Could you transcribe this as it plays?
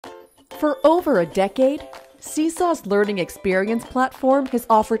For over a decade, Seesaw's learning experience platform has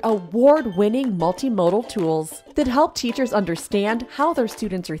offered award-winning multimodal tools that help teachers understand how their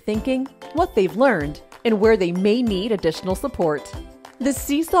students are thinking, what they've learned, and where they may need additional support. The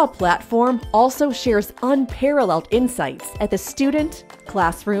Seesaw platform also shares unparalleled insights at the student,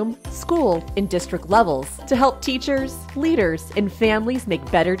 classroom, school, and district levels to help teachers, leaders, and families make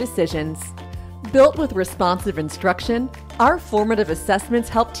better decisions. Built with responsive instruction, our formative assessments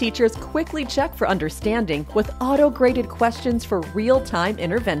help teachers quickly check for understanding with auto-graded questions for real-time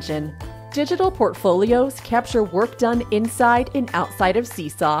intervention. Digital portfolios capture work done inside and outside of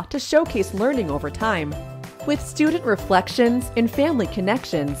Seesaw to showcase learning over time. With student reflections and family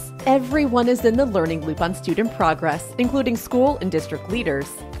connections, everyone is in the learning loop on student progress, including school and district leaders.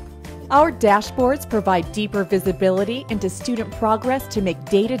 Our dashboards provide deeper visibility into student progress to make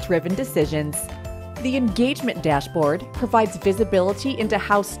data-driven decisions. The Engagement Dashboard provides visibility into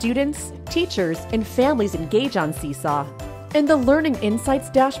how students, teachers, and families engage on Seesaw. And the Learning Insights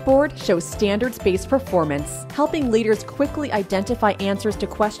Dashboard shows standards-based performance, helping leaders quickly identify answers to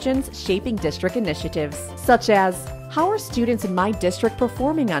questions shaping district initiatives, such as, how are students in my district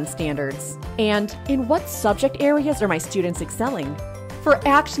performing on standards? And in what subject areas are my students excelling? For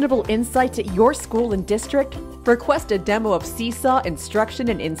actionable insights at your school and district, request a demo of Seesaw Instruction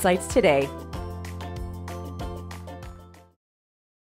and Insights today.